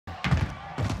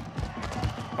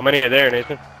How many are there,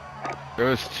 Nathan? There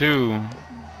was 2. I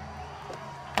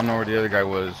don't know where the other guy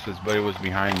was. His buddy was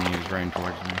behind me. He was running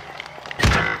towards me.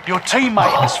 Your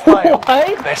teammate has failed.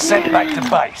 They're sent back to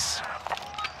base.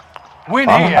 Win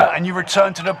here and you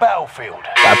return to the battlefield.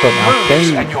 Lose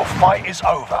and your fight is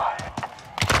over.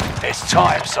 It's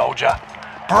time, soldier.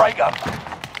 Break them.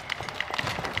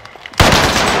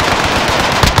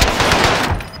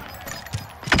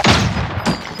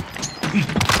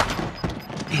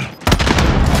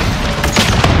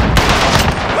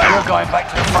 You're going back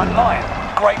to the front line.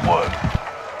 Great work.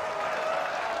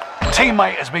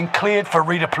 Teammate has been cleared for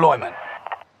redeployment.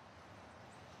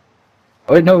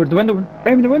 Oh wait, no, the window.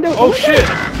 Frame the window. Oh shit!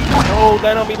 Oh,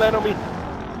 land on me, land on me.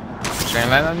 Can I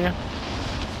land on you?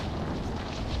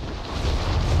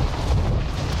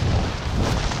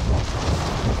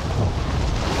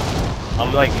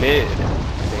 I'm like mid.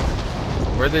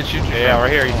 Where did you shoot you? Yeah,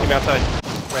 right here. You see me outside.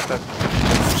 Right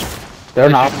outside. They're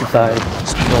on the opposite side.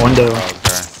 The window. Oh,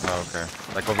 okay. Oh, okay.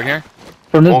 Like over here?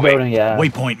 From this building, yeah.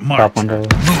 Waypoint Top marked. window.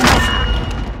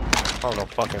 Oh, no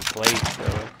fucking place, bro.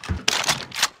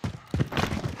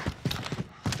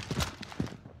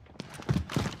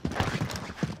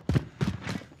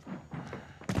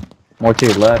 More to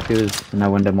your left. He was in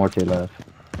that window. More to your left.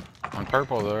 On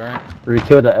purple though, right? We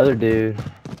killed the other dude.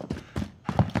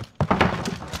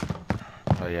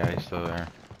 Oh yeah, he's still there.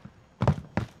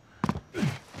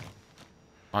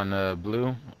 On the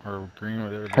blue or green,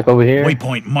 whatever. Like over here.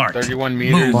 Waypoint marked. 31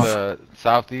 meters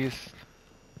southeast.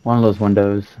 One of those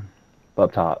windows.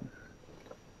 Up top.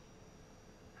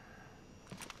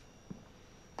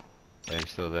 Yeah,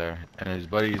 he's still there. And his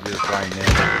buddy's just flying in.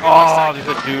 Oh, there's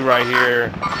a dude right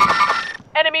here.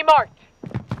 Enemy marked.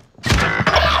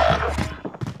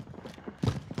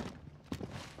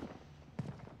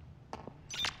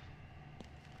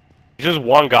 He's just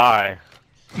one guy.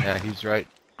 Yeah, he's right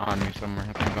on me somewhere.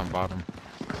 I think he's on bottom.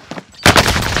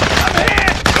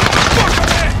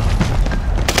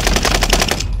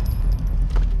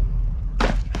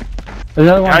 There's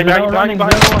another one. Behind, There's another behind, running.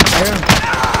 What?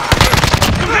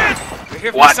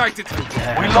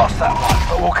 We lost that one,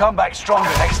 but we'll come back stronger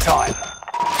next time.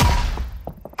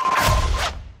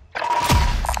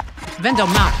 Vendor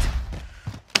marked.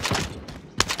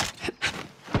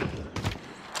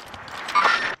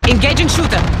 Engaging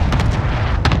shooter.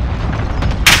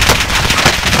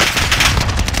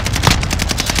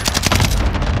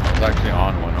 I was actually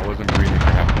on one. I wasn't breathing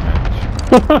for half the match.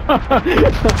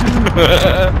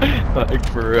 Like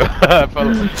for real. I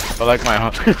felt like my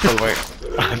heart.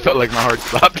 I felt like my heart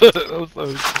stopped.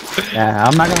 Yeah,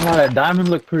 I'm not gonna lie. That diamond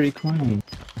looked pretty clean.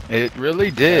 It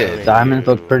really did. Diamonds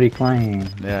look pretty clean.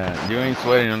 Yeah, you ain't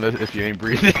sweating unless if you ain't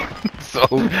breathing. So.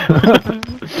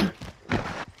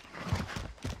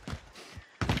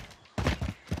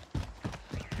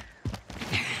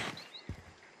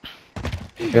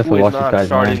 I guess we'll watch these guys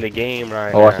starting win. the game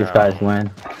right I'll watch now. these guys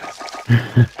win.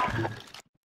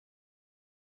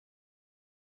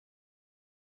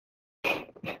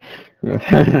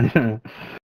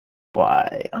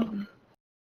 Why?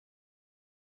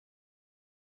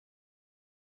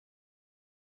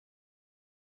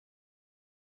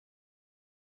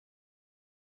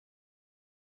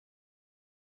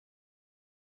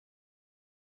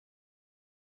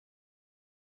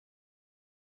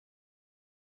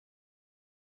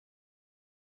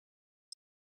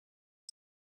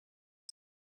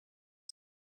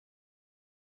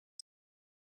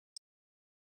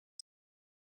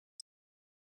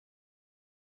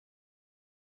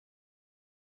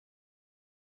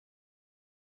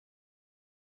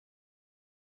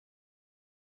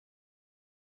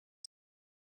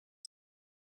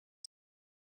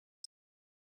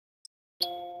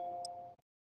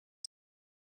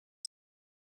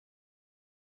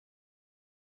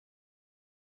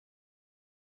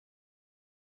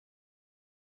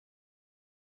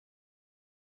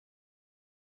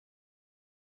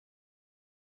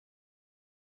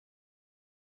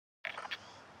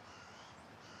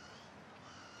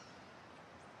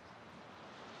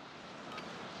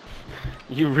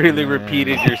 You really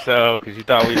repeated yourself because you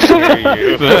thought we could hear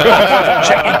you.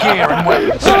 Check your gear and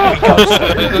weapons. We go,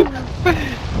 sir.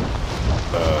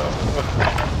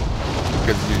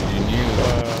 Because you knew.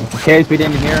 In case we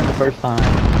didn't hear him the first time.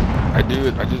 I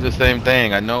do the same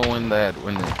thing. I know when you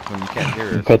can't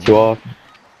hear us. Cut you off.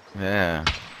 Yeah.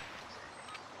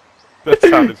 That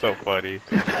sounded so funny.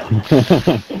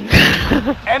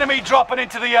 Enemy dropping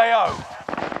into the AO.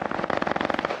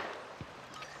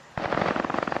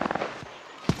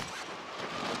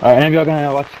 Alright, any of y'all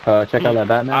gonna watch, check out that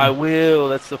Batman? I will.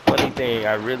 That's the funny thing.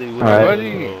 I really will. Alright.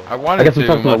 Buddy, I wanted I guess to. we're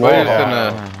talking My about buddy's wall.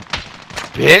 gonna.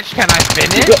 bitch. Can I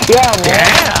finish? Yeah, well,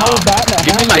 Damn. how was that, man?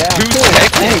 Give me like 2 cool,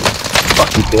 seconds. thanks.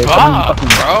 Fuck you, bitch. Fuck,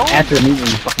 bro. Answer me, you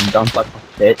fucking dumb fucking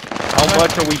bitch. How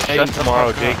much are we betting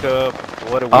tomorrow, Jacob?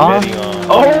 What are we betting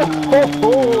on?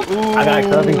 I got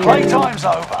something for you. Playtime's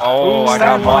over. Oh, I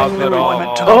got Stand by mobbed for it all.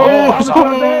 deployment to the war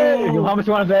zone. How much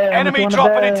you want to bet? Enemy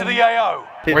dropping into the AO.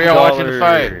 Where y'all watching the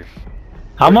fight?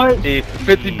 How much?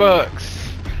 $50.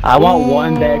 I want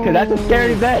one bet, cause that's a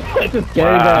scary bet. That's a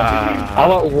scary bet. I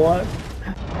want one.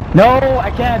 No, I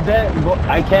can't bet.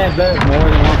 I can't bet more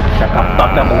than one. Shut the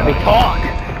fuck up and let me talk.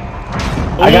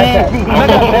 I got that. I'm not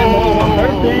gonna bet more than one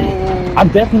person. I'm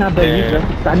definitely not betting you,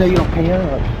 Justin, 'cause I know you don't pay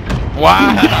up.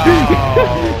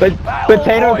 Wow. But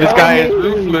Potato This told guy me. is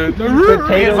ruthless.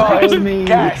 Potato told me.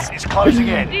 Gas is closing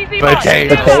in.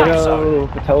 Potato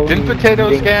told me. Didn't Potato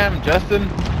scam Justin?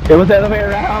 It was the other way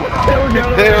around.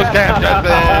 Potato scam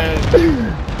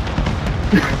Justin.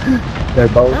 They're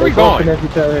both. Where are we both going? at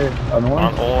each other. On On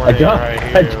orange. orange, I jumped. right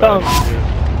here, I jumped. right here.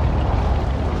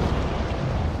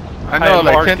 I know, I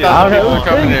like marked 10,000 people are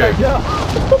coming I here. jumped.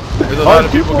 There's a lot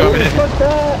of people coming in. Fuck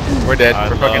that. We're dead. I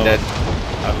We're fucking dead.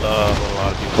 I love a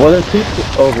lot of people. Well, there's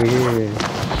people over here.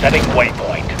 Setting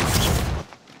waypoint.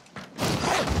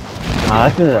 I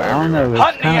don't know. It's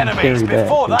Hunt the kind of enemies scary bet,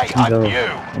 before 'cause they you can hunt go you.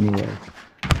 Anywhere.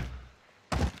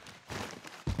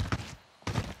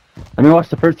 Let me watch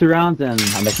the first 2 rounds and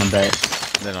I'll make my bet.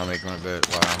 Then I'll make my bet.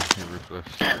 Wow, you're ruthless.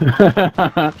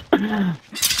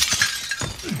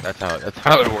 That's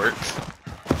how it works.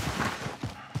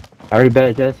 I already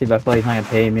bet Jesse, but I feel like he's not gonna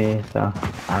pay me, so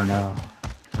I don't know.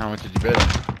 How much did you bet him?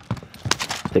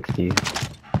 60.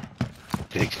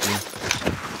 60.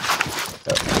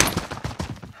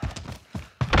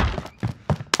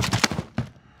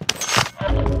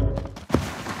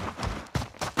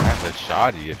 That's a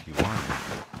shoddy if you want it.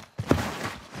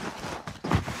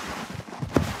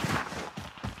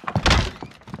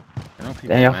 I know people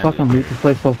Dang, y'all landed fucking here. leave this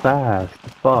place so fast.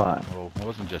 Fuck. Well, it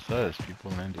wasn't just us.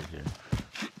 People landed here.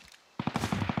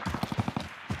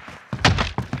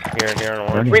 Here on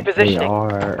orange. Repositioning.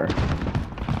 AR.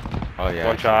 Oh yeah.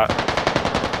 One shot.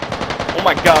 Oh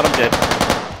my god, I'm dead.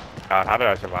 God, how did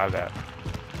I survive that?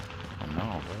 I don't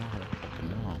know, bro. I fucking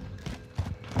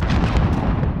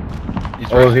know.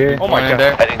 He's Over right- here? he's Oh my going in god.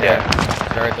 there. Heading there. Yeah.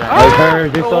 They're right there. Oh,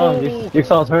 he's hurt.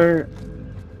 Jigsaw's hurt.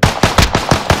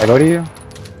 I go to you?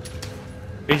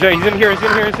 He's in here, he's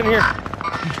in here.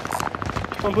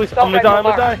 Come on, please. I'm gonna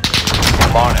die.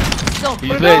 I'm on it.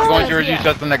 He's lit. He's going towards you,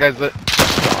 Justin. That guy's lit.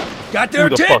 Got Who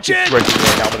the fuck is right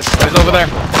now? But it's He's over there.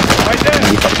 right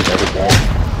there.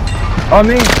 On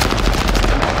me!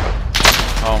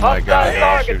 Oh my god.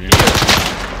 They're shooting.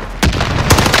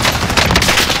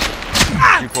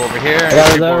 People over here. got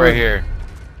And people another. right here.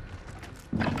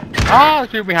 Ah,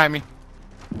 shoot behind me.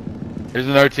 There's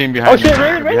another team behind Oh shit, me.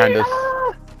 right Behind us.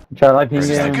 Try to like This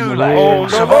is the him. gulag. Oh, no.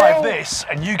 Survive this,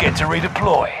 and you get to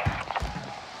redeploy.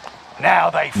 Now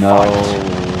they fight. No.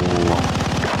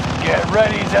 Get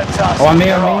ready to tussle. Oh, on me,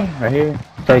 You're on me. Right here.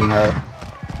 Taking her.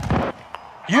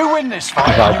 You win this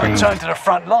fight, and you return to the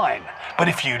front line. But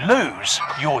if you lose,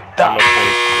 you're done.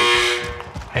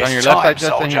 On your It's left time, side,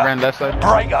 Justin. He soldier. ran left side.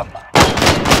 Break them.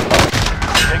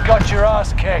 They got your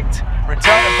ass kicked.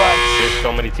 Return to base. There's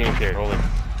so many teams here. Holy.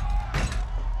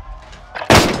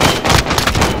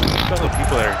 Look at all the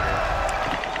people that are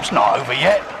here. It's not over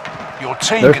yet. Your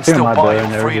team They're can still still my buy boy your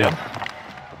and freedom.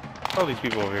 All these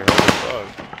people over here. Holy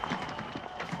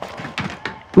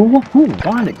fuck. Who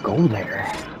wanted to go there?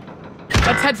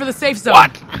 Let's head for the safe zone.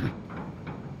 What?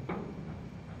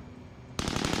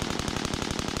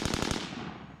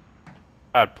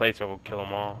 I'd play so we'll kill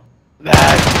them all.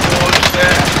 That's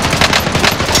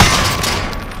bullshit.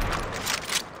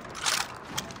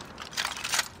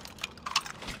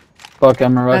 Fuck,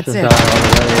 I'm gonna rush That's this it. out all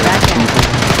the way. Back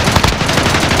in.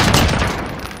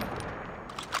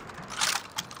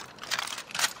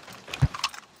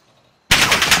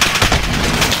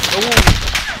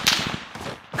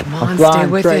 Come I'm on, stay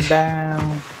flying with straight it.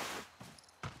 down.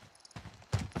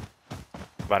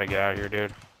 About to get out of here,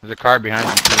 dude. There's a car behind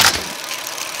you too.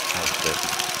 Oh shit.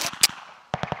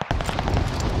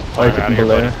 Oh, he's Outta looking here,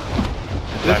 below.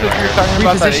 This is you're talking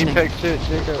about that Repositioning. Apex shit,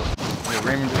 Jacob. Yeah,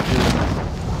 Raymond just did.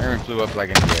 Raymond flew up like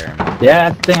in the air. Yeah,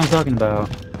 that's the thing I'm talking about.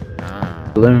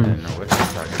 Ah, Balloons. I didn't know what you're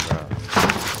talking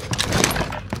about.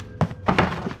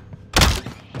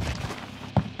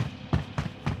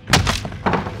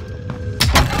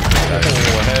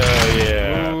 Oh, hell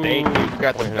yeah. Ooh, Thank you. you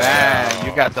got the bag.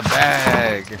 You got the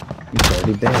bag. You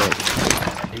dirty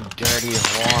bitch. You dirty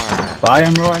whore. Buy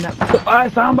him right now. Buy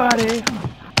somebody.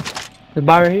 Just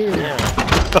buy right here. Yeah.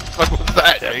 What the fuck was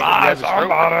What's that? Bye,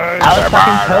 somebody. I was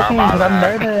fucking choking because I'm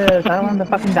nervous. I don't want to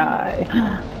fucking die.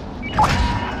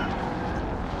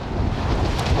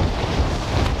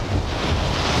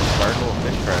 Little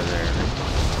fish right there.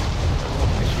 Little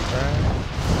fishy fry.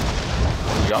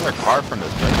 Y'all are far from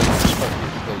this thing.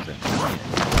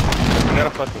 We got a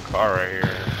fucking car right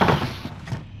here.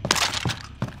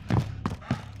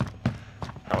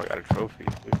 Oh, we got a trophy.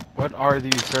 What are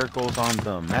these circles on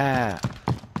the map?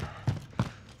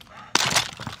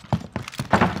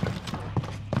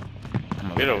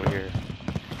 Get over here.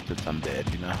 Since I'm dead,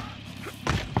 you know.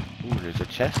 Ooh, there's a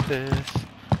Chestus.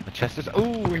 A Chestus.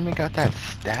 Ooh, we even got that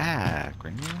stack,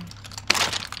 right?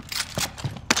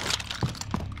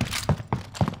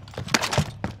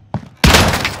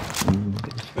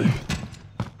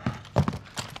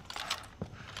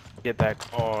 Get that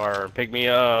car. Pick me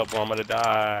up or I'm gonna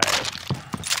die.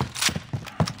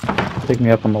 Pick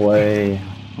me up on the way.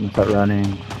 I'm gonna start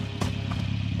running.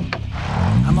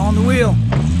 I'm on the wheel.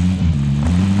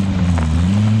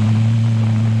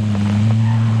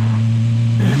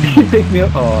 You pick me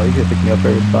up. Oh, you can pick me up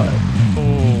every spot.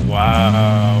 Oh,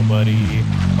 wow, buddy.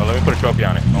 Oh, let me put a trophy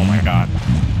on it. Oh my god.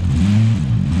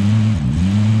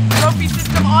 Trophy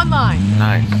system online.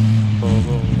 Nice.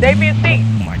 Save me a seat.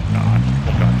 Oh my god.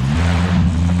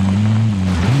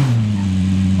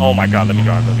 Oh my god, let me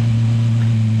drive, buddy.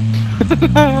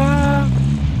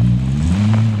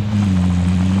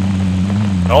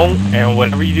 Don't, and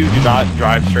whatever you do not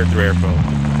drive straight through airfield.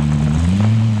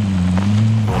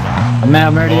 I'm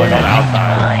already Like on in. the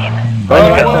outside.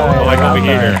 Oh, Like over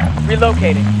here.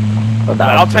 Relocating. Oh, The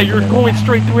outside, you're going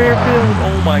straight through airfield.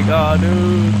 Oh my god,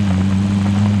 dude.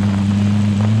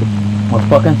 Let's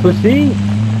fucking switch seats.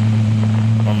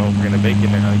 I don't know if we're gonna make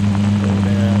it now. You can go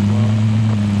down,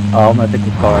 Oh, I'm gonna take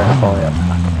this car and I'll follow you up.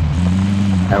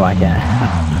 No, I can't.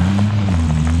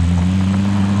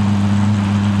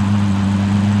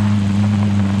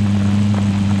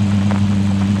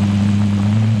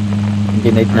 I'm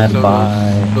getting 8 So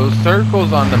by. those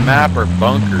circles on the map are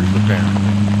bunkers, apparently.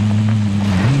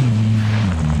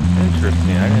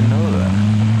 Interesting, I didn't know that.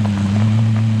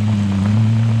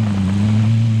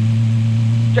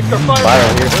 Check their fire.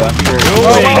 Fire here, so I'm sure.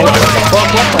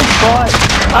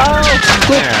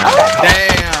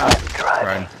 Damn!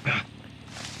 Run.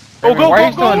 Oh, go, Why are go,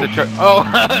 you still go. in the truck? Oh!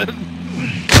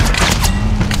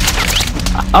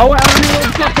 Oh, I don't know.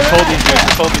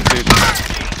 Hold these dudes.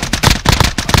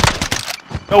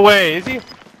 No way, is he?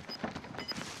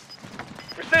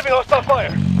 Receiving hostile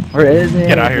fire. Where is it?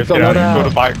 Get out of here, Let's get out of here. Go load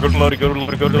to fire, go to loading, go to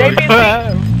loading, go to Save loading. me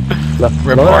a seat.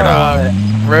 Report up.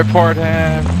 Report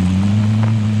him.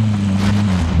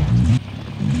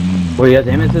 What, you got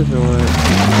damages or what?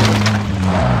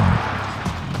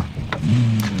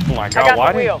 Oh my I god, got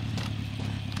why the wheel.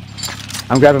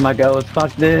 I'm grabbing my goats.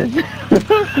 Fuck this.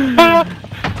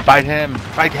 Fight him.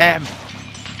 Fight him.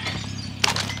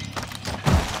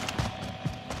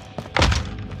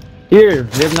 Here,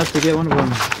 we have enough to get one of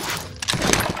them.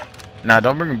 Nah,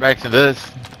 don't bring him back to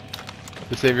this.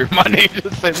 To save your money.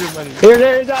 Just save your money. Here,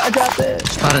 there, I got this.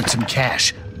 Spotted some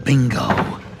cash. Bingo.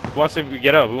 Who wants to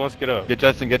get up? Who wants to get up? Get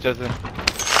Justin. Get Justin.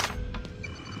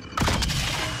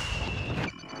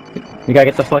 We gotta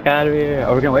get the fuck out of here.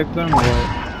 Are we gonna wait for them or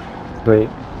what? Wait.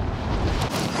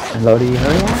 And Lodi,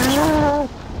 hurry up.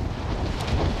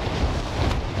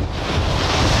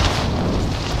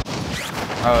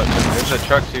 Oh, there's a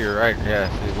truck to your right. Yeah,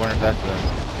 see, wonder if that's them.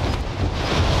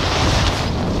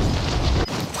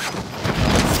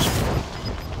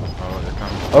 Oh, they're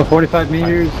coming. Oh, 45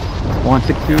 meters.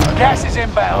 160. Gas is Oh,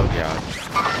 inbound. God.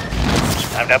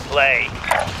 Time to play.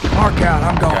 Mark out.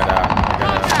 I'm going. Got out.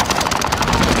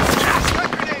 I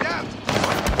got out.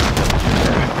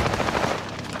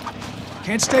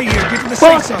 Can't stay here. Get to the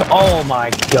safe zone. Oh my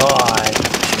god.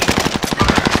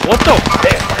 What the?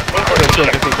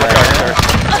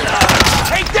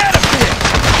 Take that a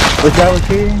bit. Was that was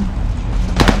here?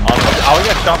 I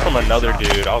got shot from another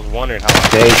dude. I was wondering how.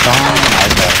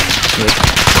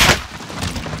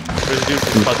 There's a dude just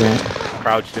fucking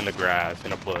crouched in the grass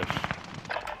in a bush.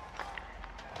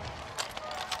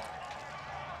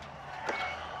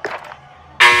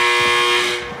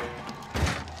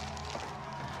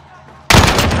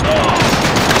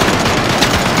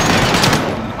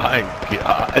 My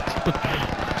God.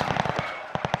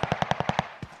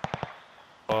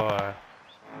 Boy.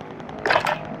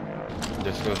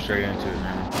 Just go straight into it,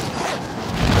 man.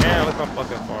 Man, look how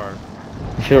fucking far.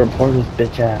 You should report this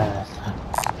bitch ass.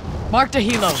 Mark the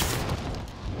helo.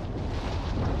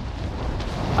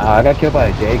 I got killed by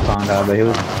a J-Con guy, but he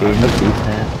looked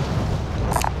decent.